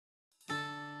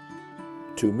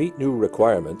To meet new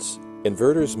requirements,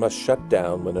 inverters must shut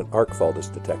down when an arc fault is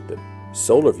detected.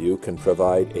 SolarVu can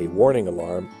provide a warning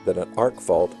alarm that an arc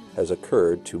fault has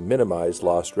occurred to minimize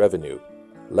lost revenue.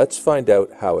 Let's find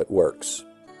out how it works.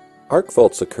 Arc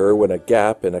faults occur when a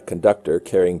gap in a conductor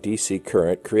carrying DC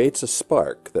current creates a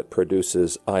spark that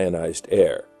produces ionized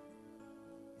air.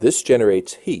 This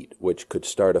generates heat, which could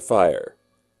start a fire.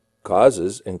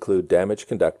 Causes include damaged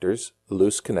conductors,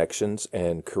 loose connections,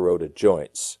 and corroded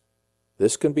joints.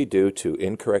 This can be due to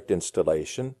incorrect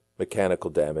installation,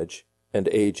 mechanical damage, and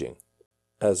aging.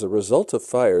 As a result of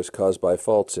fires caused by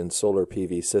faults in solar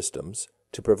PV systems,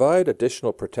 to provide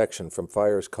additional protection from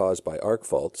fires caused by arc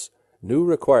faults, new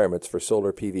requirements for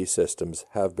solar PV systems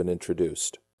have been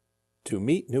introduced. To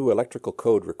meet new electrical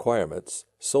code requirements,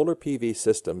 solar PV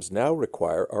systems now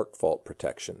require arc fault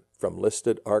protection from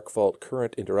listed arc fault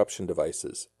current interruption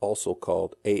devices, also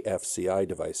called AFCI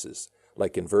devices,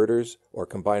 like inverters or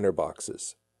combiner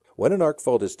boxes. When an arc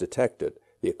fault is detected,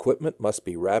 the equipment must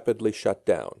be rapidly shut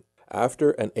down.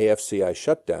 After an AFCI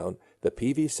shutdown, the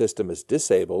PV system is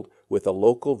disabled with a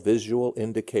local visual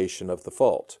indication of the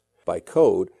fault. By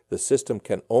code, the system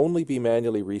can only be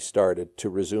manually restarted to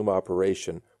resume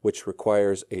operation, which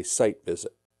requires a site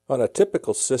visit. On a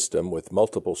typical system with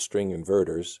multiple string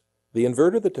inverters, the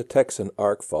inverter that detects an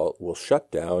arc fault will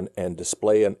shut down and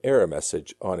display an error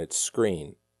message on its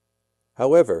screen.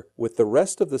 However, with the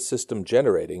rest of the system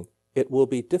generating, it will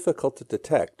be difficult to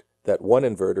detect that one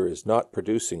inverter is not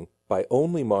producing by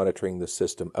only monitoring the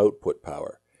system output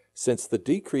power, since the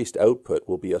decreased output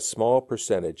will be a small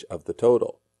percentage of the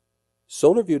total.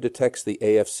 SolarVu detects the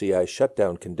AFCI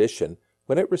shutdown condition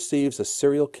when it receives a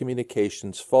serial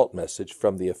communications fault message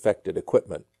from the affected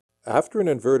equipment. After an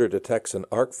inverter detects an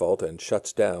arc fault and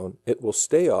shuts down, it will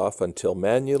stay off until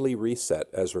manually reset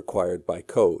as required by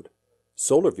code.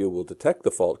 SolarVu will detect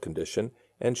the fault condition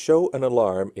and show an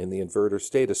alarm in the inverter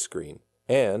status screen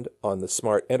and on the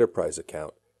Smart Enterprise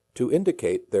account to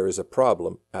indicate there is a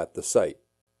problem at the site.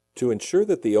 To ensure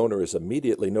that the owner is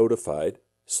immediately notified,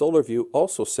 SolarVu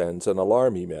also sends an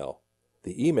alarm email.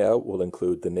 The email will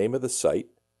include the name of the site,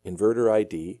 inverter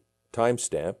ID,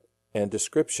 timestamp, and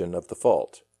description of the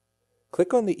fault.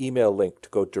 Click on the email link to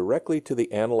go directly to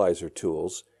the Analyzer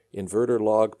Tools Inverter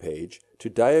Log page to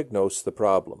diagnose the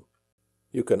problem.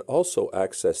 You can also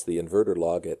access the inverter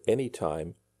log at any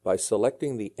time by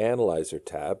selecting the Analyzer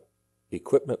tab,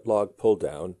 Equipment Log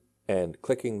pull-down, and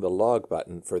clicking the Log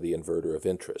button for the inverter of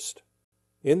interest.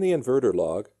 In the inverter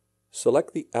log,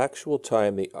 select the actual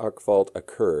time the arc fault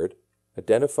occurred,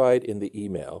 identified in the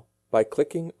email, by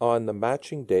clicking on the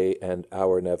matching day and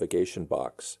hour navigation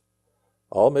box.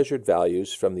 All measured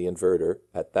values from the inverter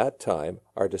at that time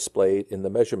are displayed in the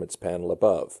Measurements panel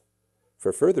above.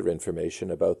 For further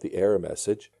information about the error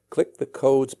message, click the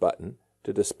Codes button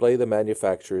to display the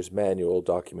manufacturer's manual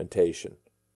documentation.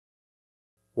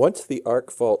 Once the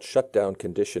arc fault shutdown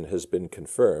condition has been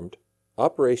confirmed,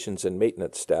 operations and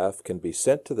maintenance staff can be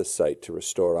sent to the site to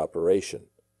restore operation.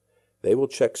 They will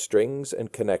check strings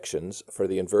and connections for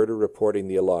the inverter reporting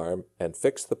the alarm and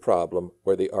fix the problem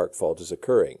where the arc fault is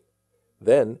occurring.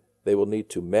 Then, they will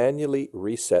need to manually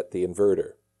reset the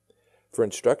inverter. For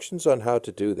instructions on how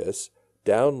to do this,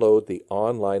 download the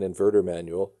online inverter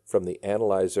manual from the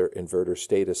Analyzer Inverter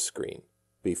Status screen.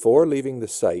 Before leaving the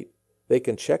site, they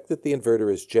can check that the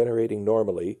inverter is generating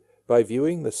normally by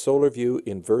viewing the SolarVu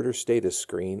Inverter Status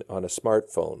screen on a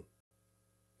smartphone.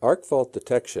 Arc fault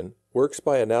detection works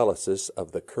by analysis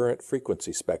of the current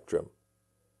frequency spectrum.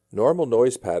 Normal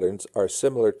noise patterns are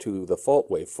similar to the fault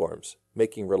waveforms,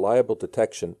 making reliable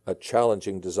detection a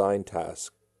challenging design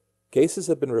task. Cases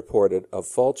have been reported of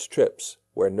false trips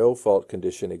where no fault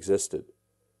condition existed.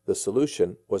 The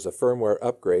solution was a firmware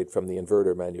upgrade from the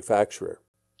inverter manufacturer.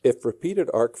 If repeated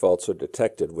arc faults are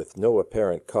detected with no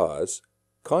apparent cause,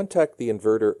 contact the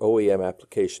inverter OEM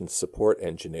applications support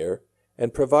engineer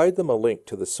and provide them a link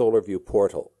to the SolarVu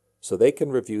portal so they can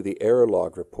review the error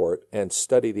log report and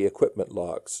study the equipment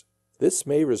logs. This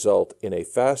may result in a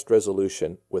fast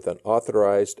resolution with an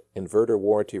authorized inverter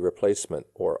warranty replacement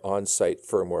or on-site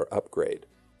firmware upgrade.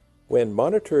 When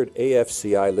monitored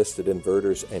AFCI listed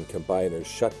inverters and combiners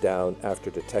shut down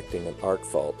after detecting an arc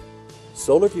fault,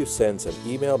 SolarVu sends an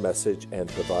email message and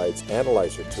provides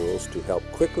analyzer tools to help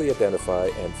quickly identify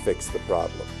and fix the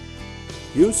problem.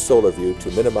 Use SolarVu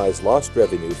to minimize lost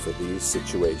revenue for these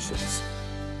situations.